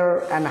failure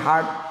and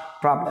heart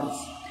problems.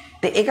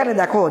 তো এখানে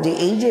দেখো যে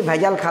এই যে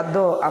ভেজাল খাদ্য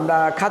আমরা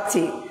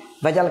খাচ্ছি,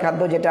 ভেজাল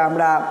খাদ্য যেটা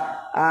আমরা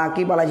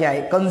কি বলা যায়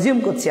কনজিউম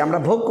করছি, আমরা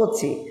ভোগ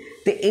করছি,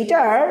 তো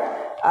এইটার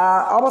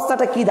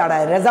অবস্থাটা কি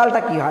দাঁড়ায়,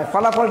 রেজাল্টটা কি হয়,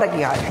 ফলাফলটা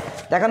কি হয়?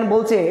 এখন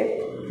বলছে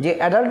যে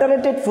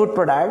অ্যাডাল্টারেটেড ফুড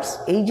প্রোডাক্টস,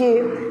 এই যে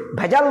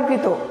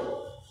ভেজালকৃত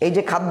এই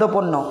যে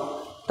খাদ্যপণ্য,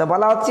 তো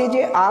বলা হচ্ছে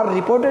যে আর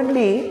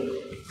রিপোর্টেডলি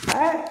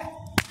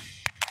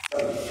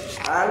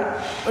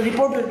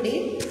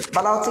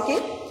বলা হচ্ছে কি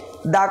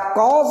the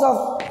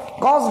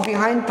cause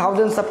behind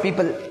thousands of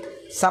people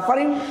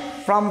suffering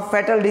from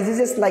fatal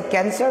diseases like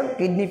cancer,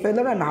 kidney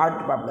ফেলার অ্যান্ড হার্ট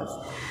প্রবলেমস।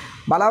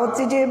 বলা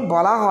হচ্ছে যে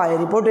বলা হয়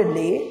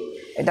রিপোর্টেডলি,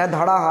 এটা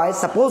ধরা হয়,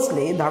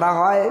 সাপোজলি ধরা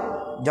হয়,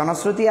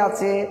 জনশ্রুতি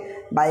আছে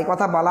বা এই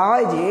কথা বলা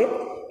হয় যে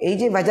এই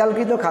যে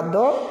ভেজালকৃত খাদ্য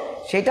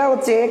সেটা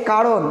হচ্ছে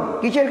কারণ,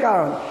 কিসের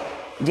কারণ?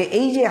 যে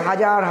এই যে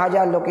হাজার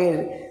হাজার লোকের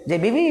যে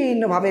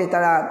বিভিন্নভাবে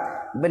তারা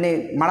মানে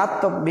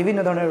মারাত্মক বিভিন্ন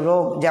ধরনের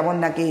রোগ, যেমন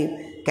নাকি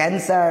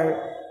ক্যান্সার,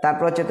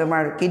 তারপর হচ্ছে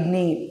তোমার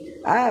কিডনি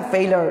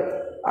ফেইলার,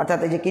 অর্থাৎ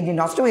এই যে কিডনি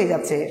নষ্ট হয়ে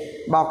যাচ্ছে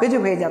বা অকেজো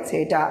হয়ে যাচ্ছে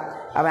এটা,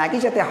 এবং একই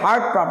সাথে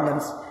হার্ট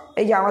প্রবলেমস,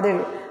 এই যে আমাদের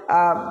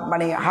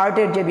মানে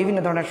হার্টের যে বিভিন্ন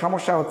ধরনের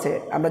সমস্যা হচ্ছে,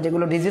 আমরা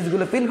যেগুলো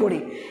ডিজিজগুলো ফিল করি,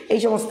 এই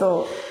সমস্ত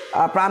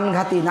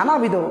প্রাণঘাতী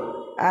নানাবিধ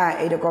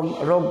এইরকম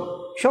রোগ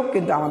শোক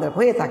কিন্তু আমাদের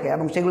হয়ে থাকে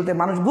এবং সেগুলোতে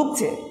মানুষ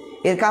ভুগছে।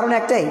 এর কারণ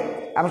একটাই,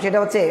 এবং সেটা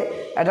হচ্ছে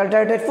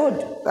অ্যাডাল্টারেটেড ফুড।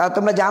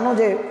 তোমরা জানো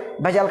যে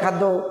ভেজাল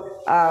খাদ্য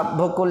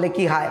ভোগ করলে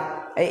কি হয়,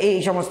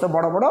 এই সমস্ত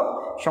বড় বড়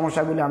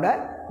সমস্যাগুলো আমরা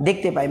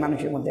দেখতে পাই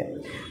মানুষের মধ্যে।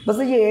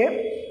 বলছে যে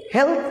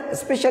health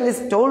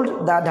specialist told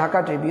the Dhaka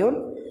Tribune,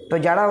 তো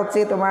যারা হচ্ছে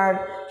তোমার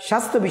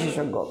স্বাস্থ্য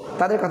বিশেষজ্ঞ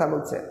তাদের কথা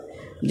বলছে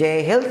যে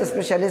health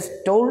specialist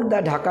told the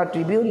Dhaka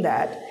Tribune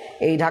that,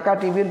 এই ঢাকা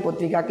ট্রিবিউন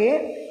পত্রিকাকে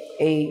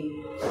এই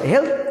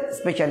হেলথ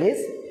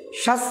স্পেশালিস্ট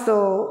স্বাস্থ্য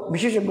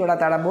বিশেষজ্ঞরা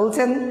তারা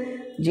বলছেন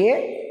যে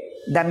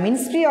the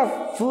ministry of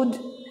food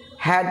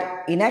had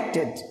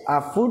ইনঅ্যাক্টেড a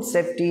food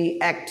safety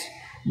act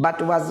but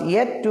was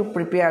yet to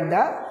prepare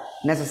the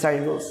necessary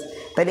rules.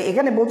 তাহলে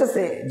এখানে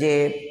বলতেছে যে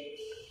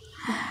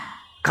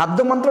খাদ্য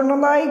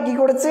মন্ত্রণালয় কী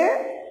করেছে?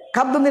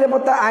 খাদ্য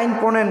নিরাপত্তা আইন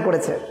প্রণয়ন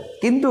করেছে,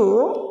 কিন্তু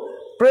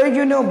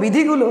প্রয়োজনীয়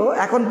বিধিগুলো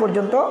এখন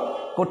পর্যন্ত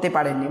করতে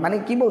পারেননি। মানে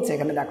কি বলছে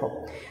এখানে দেখো,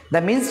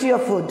 দ্য মিনিস্ট্রি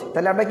অফ ফুড,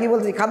 তাহলে আমরা কী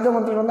বলছি? খাদ্য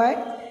মন্ত্রণালয়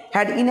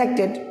হ্যাড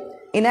ইনঅ্যাক্টেড,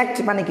 ইনঅ্যাক্ট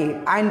মানে কি?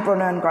 আইন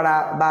প্রণয়ন করা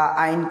বা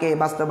আইনকে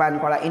বাস্তবায়ন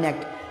করা,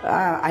 ইনঅ্যাক্ট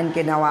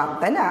আইনকে নেওয়া,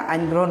 তাই না?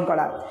 আইন গ্রহণ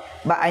করা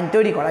বা আইন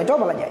তৈরি করা, এটাও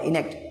বলা যায়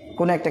ইনঅ্যাক্ট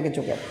কোনো একটা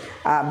কিছুকে,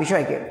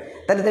 বিষয়কে।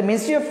 তাহলে দ্য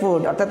মিনিস্ট্রি অফ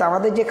ফুড অর্থাৎ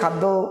আমাদের যে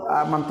খাদ্য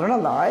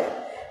মন্ত্রণালয়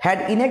হ্যাড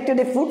ইনঅ্যাক্টেড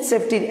এ ফুড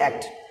সেফটির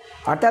অ্যাক্ট,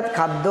 অর্থাৎ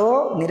খাদ্য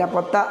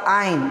নিরাপত্তা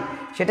আইন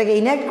সেটাকে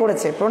ইনঅ্যাক্ট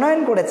করেছে,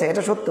 প্রণয়ন করেছে,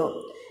 এটা সত্য,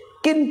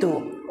 কিন্তু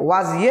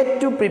ওয়াজ yet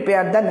to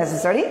prepare the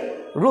necessary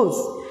rules,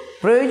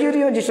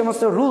 প্রয়োজনীয় যে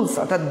সমস্ত রুলস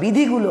অর্থাৎ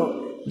বিধিগুলো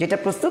যেটা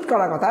প্রস্তুত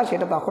করার কথা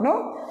সেটা তখনও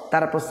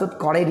তারা প্রস্তুত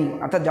করেনি,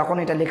 অর্থাৎ যখন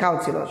এটা লেখা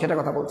হচ্ছিল সেটা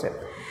কথা বলছে।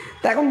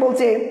 তো এখন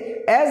বলছে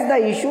as the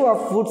issue of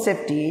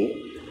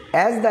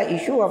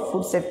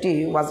food safety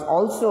was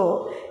also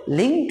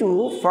linked to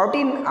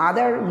 14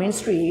 other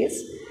ministries,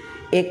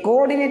 a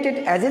coordinated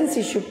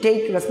agency should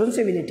take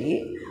responsibility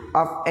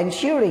of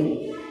ensuring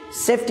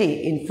safety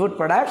in food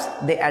products,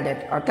 they added।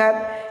 অর্থাৎ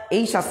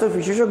এই স্বাস্থ্য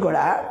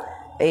বিশেষজ্ঞরা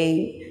এই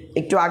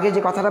একটু আগে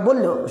যে কথাটা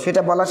বললো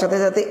সেটা বলার সাথে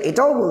সাথে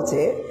এটাও বলছে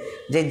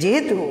যে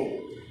যেহেতু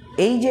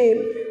এই যে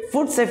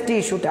ফুড সেফটি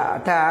ইস্যুটা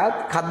অর্থাৎ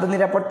খাদ্য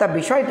নিরাপত্তা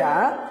বিষয়টা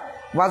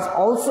was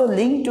also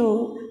link to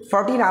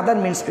 14 other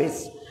ministries,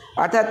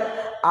 অর্থাৎ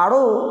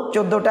আরও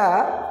 14টা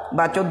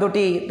বা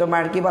 14টি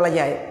তোমার কি বলা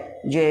যায়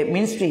যে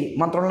মিনিস্ট্রি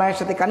মন্ত্রণালয়ের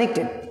সাথে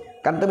কানেক্টেড।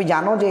 কারণ তুমি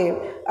জানো যে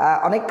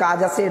অনেক কাজ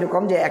আছে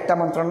এরকম যে একটা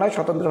মন্ত্রণালয়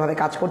স্বতন্ত্রভাবে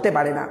কাজ করতে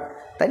পারে না,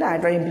 তাই না?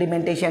 এটার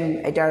ইমপ্লিমেন্টেশন,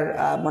 এটার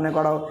মনে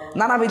করো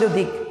নানাবিধ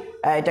দিক,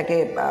 এটাকে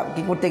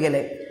কী করতে গেলে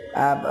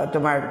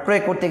তোমার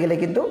প্রয়োগ করতে গেলে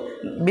কিন্তু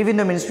বিভিন্ন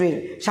মিনিস্ট্রির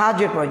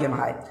সাহায্যের প্রয়োজন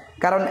হয়,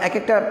 কারণ এক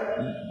একটা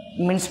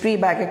মিনিস্ট্রি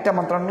বা এক একটা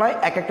মন্ত্রণালয়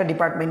এক একটা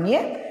ডিপার্টমেন্ট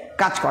নিয়ে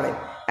কাজ করে।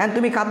 অ্যান্ড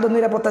তুমি খাদ্য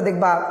নিরাপত্তা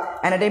দেখবা,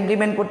 অ্যান্ড এটা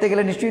ইমপ্লিমেন্ট করতে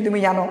গেলে নিশ্চয়ই তুমি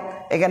জানো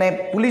এখানে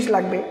পুলিশ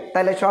লাগবে,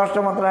 তাহলে স্বরাষ্ট্র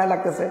মন্ত্রণালয়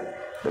লাগতেছে।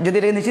 যদি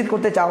এটা নিশ্চিত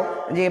করতে চাও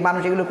যে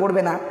মানুষ এগুলো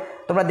করবে না,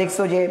 তোমরা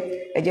দেখছো যে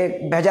এই যে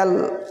ভেজাল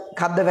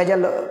খাদ্য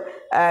ভেজাল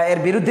এর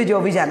বিরুদ্ধে যে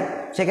অভিযান,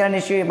 সেখানে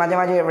নিশ্চয়ই মাঝে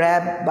মাঝে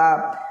র্যাব বা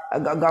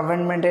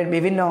গভর্নমেন্টের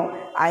বিভিন্ন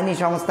আইনি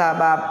সংস্থা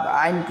বা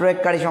আইন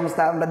প্রয়োগকারী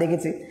সংস্থা আমরা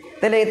দেখেছি,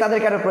 তাহলে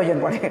তাদেরকে আরও প্রয়োজন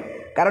পড়ে,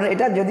 কারণ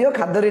এটা যদিও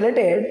খাদ্য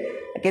রিলেটেড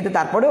কিন্তু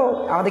তারপরেও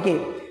আমাদের কি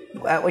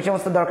ওই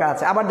সমস্ত দরকার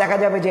আছে। আবার দেখা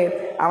যাবে যে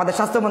আমাদের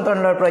স্বাস্থ্য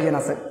মন্ত্রণালয়ের প্রয়োজন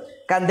আছে,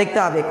 কারণ দেখতে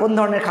হবে কোন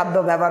ধরনের খাদ্য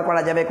ব্যবহার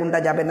করা যাবে, কোনটা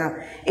যাবে না,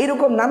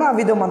 এইরকম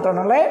নানাবিধ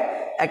মন্ত্রণালয়ের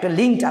একটা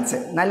লিঙ্ক আছে,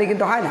 নাহলে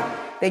কিন্তু হয় না।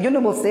 এই জন্য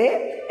বলছে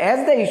as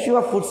the issue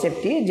of food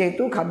safety,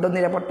 যেহেতু খাদ্য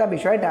নিরাপত্তা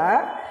বিষয়টা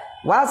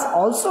was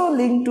also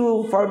link to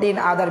 14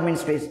 other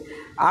ministries,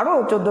 আরও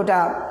 14টা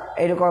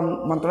এরকম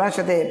মন্ত্রণালয়ের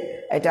সাথে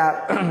এটা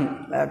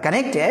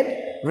কানেক্টেড,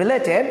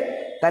 রিলেটেড,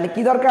 তাহলে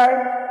কি দরকার?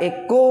 এ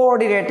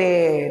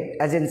কোঅর্ডিনেটেড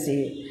এজেন্সি,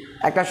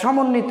 একটা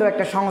সমন্বিত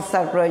একটা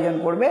সংস্থার প্রয়োজন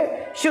পড়বে।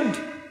 শুড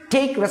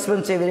টেক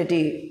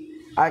রেসপন্সিবিলিটি,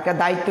 আর একটা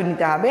দায়িত্ব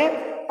নিতে হবে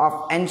of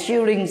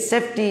ensuring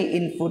safety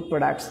in food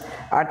products,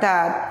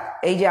 অর্থাৎ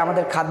এই যে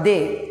আমাদের খাদ্যে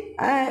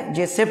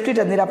যে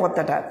সেফটিটা,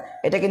 নিরাপত্তাটা,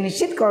 এটাকে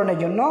নিশ্চিতকরণের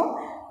জন্য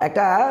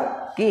একটা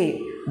কি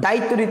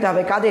দায়িত্ব নিতে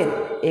হবে। কাদের?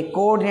 এই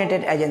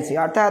কোঅর্ডিনেটেড এজেন্সি,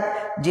 অর্থাৎ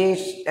যে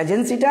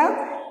এজেন্সিটা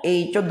এই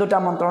 14টা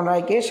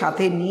মন্ত্রণালয়কে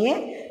সাথে নিয়ে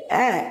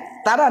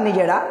তারা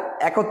নিজেরা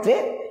একত্রে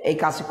এই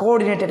কাজ,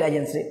 কোঅর্ডিনেটেড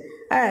এজেন্সি।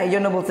 এই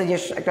জন্য বলছে যে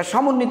একটা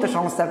সমন্বিত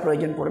সংস্থার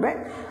প্রয়োজন পড়বে।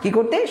 কি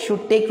করতে?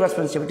 শুড টেক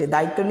রেসপন্সিবিলিটি,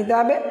 দায়িত্ব নিতে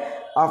হবে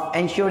of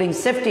ensuring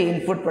safety in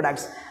food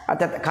products,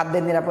 অর্থাৎ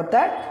খাদ্যের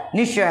নিরাপত্তার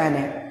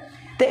নিশ্চয়ায়নে।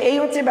 তো এই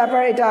হচ্ছে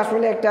ব্যাপার। এটা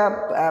আসলে একটা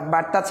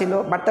বার্তা ছিল,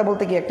 বার্তা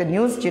বলতে কি একটা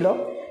নিউজ ছিল,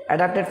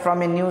 adapted from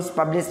a news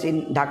published in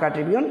Dhaka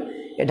Tribune.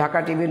 এই ঢাকা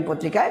ট্রিবিউন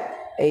পত্রিকায়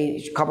এই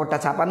খবরটা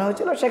ছাপানো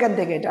হয়েছিল, সেখান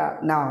থেকে এটা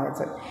নেওয়া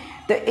হয়েছে।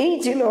 তো এই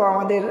ছিল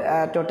আমাদের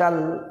টোটাল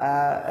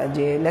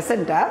যে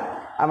লেসনটা,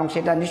 এবং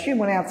সেটা নিশ্চয়ই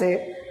মনে আছে।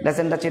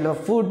 লেসনটা ছিল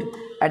food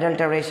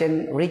adulteration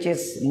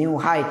reaches new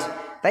height,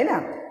 তাই না?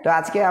 তো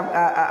আজকে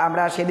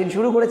আমরা সেদিন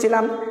শুরু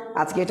করেছিলাম,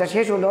 আজকে এটা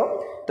শেষ হলো।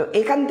 তো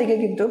এখান থেকে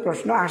কিন্তু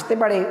প্রশ্ন আসতে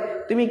পারে,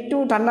 তুমি একটু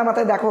ঠান্ডা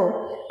মাথায় দেখো,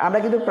 আমরা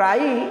কিন্তু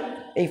প্রায়ই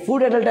এই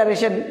ফুড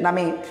অ্যাডাল্টারেশন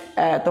নামে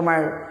তোমার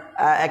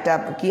একটা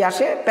কি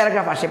আসে,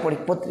 প্যারাগ্রাফ আসে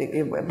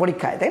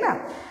পরীক্ষায়, তাই না?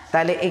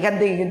 তাহলে এখান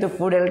থেকে কিন্তু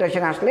ফুড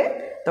অ্যাডাল্টারেশন আসলে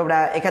তোমরা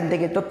এখান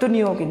থেকে তথ্য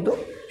নিয়েও কিন্তু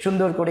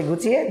সুন্দর করে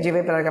গুছিয়ে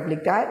যেভাবে প্যারাগ্রাফ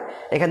লিখতে হয়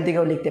এখান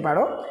থেকেও লিখতে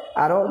পারো।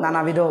 আরও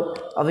নানাবিধ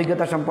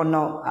অভিজ্ঞতা সম্পন্ন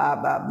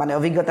মানে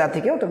অভিজ্ঞতা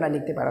থেকেও তোমরা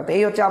লিখতে পারো। তো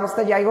এই হচ্ছে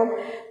অবস্থা। যাই হোক,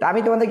 তা আমি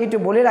তোমাদেরকে একটু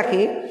বলে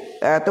রাখি,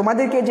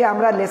 তোমাদেরকে যে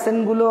আমরা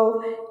লেসনগুলো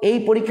এই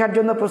পরীক্ষার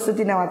জন্য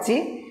প্রস্তুতি নেওয়াচ্ছি,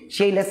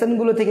 সেই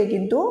লেসনগুলো থেকে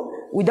কিন্তু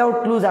উইদাউট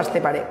ক্লুজ আসতে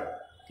পারে,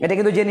 এটা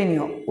কিন্তু জেনে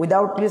নিও।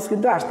 উইদাউট ক্লুজ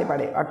কিন্তু আসতে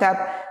পারে, অর্থাৎ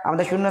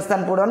আমাদের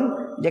শূন্যস্থান পূরণ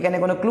যেখানে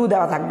কোনো ক্লু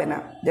দেওয়া থাকবে না,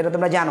 যেটা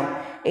তোমরা জানো।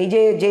 এই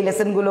যে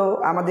লেসনগুলো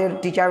আমাদের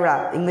টিচাররা,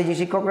 ইংরেজি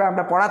শিক্ষকরা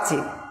আমরা পড়াচ্ছি,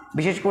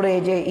 বিশেষ করে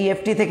এই যে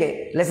EFT থেকে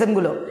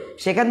লেসনগুলো,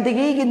 সেখান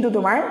থেকেই কিন্তু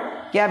তোমার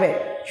কী হবে,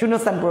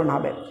 শূন্যস্থান পূরণ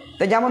হবে।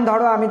 তো যেমন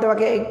ধরো আমি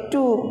তোমাকে একটু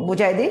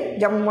বুঝাই দিই,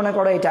 যেমন মনে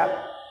করো এটা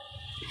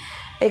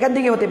এখান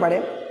থেকে হতে পারে,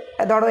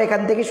 ধরো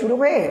এখান থেকে শুরু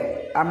হয়ে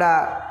আমরা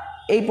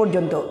এই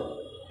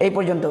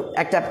পর্যন্ত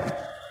একটা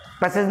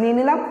প্যাসেজ নিয়ে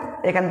নিলাম,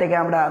 এখান থেকে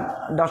আমরা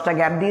 10টা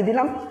গ্যাপ দিয়ে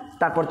দিলাম,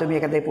 তারপর তুমি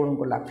এখান থেকে পূরণ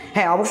করলাম।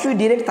 হ্যাঁ, অবশ্যই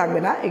ডিরেক্ট থাকবে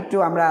না, একটু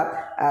আমরা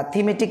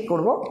থিমেটিক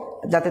করব,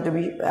 যাতে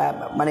তুমি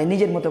মানে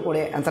নিজের মতো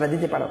করে অ্যান্সারটা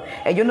দিতে পারো।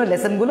 এই জন্য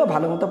লেসনগুলো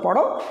ভালো মতো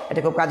পড়ো, এটা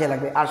খুব কাজে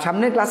লাগবে। আর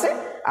সামনের ক্লাসে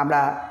আমরা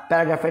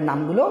প্যারাগ্রাফের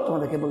নামগুলো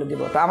তোমাদেরকে বলে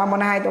দেবো। তো আমার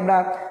মনে হয় তোমরা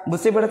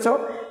বুঝতে পেরেছো,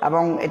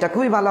 এবং এটা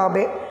খুবই ভালো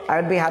হবে। I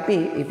will be happy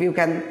if you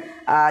can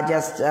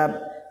just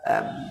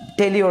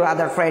tell your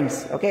other friends,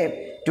 okay,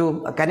 to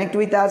connect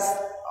with us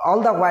all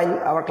the while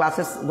our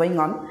classes going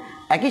on,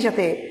 একই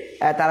সাথে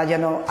তারা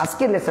যেন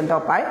আজকের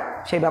লেসনটাও পায়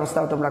সেই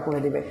ব্যবস্থাও তোমরা করে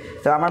দেবে।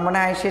 তো আমার মনে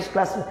হয় শেষ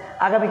ক্লাস,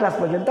 আগামী ক্লাস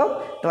পর্যন্ত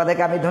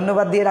তোমাদেরকে আমি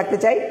ধন্যবাদ দিয়ে রাখতে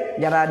চাই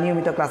যারা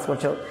নিয়মিত ক্লাস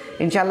করছো।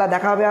 ইনশাআল্লাহ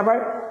দেখা হবে আবার।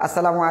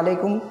 আসসালামু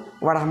আলাইকুম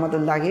ওয়া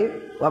রাহমাতুল্লাহি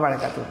ওয়া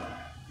বারাকাতুহু।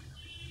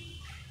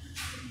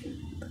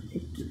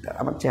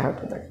 আমার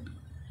চেহারাটা দেখ।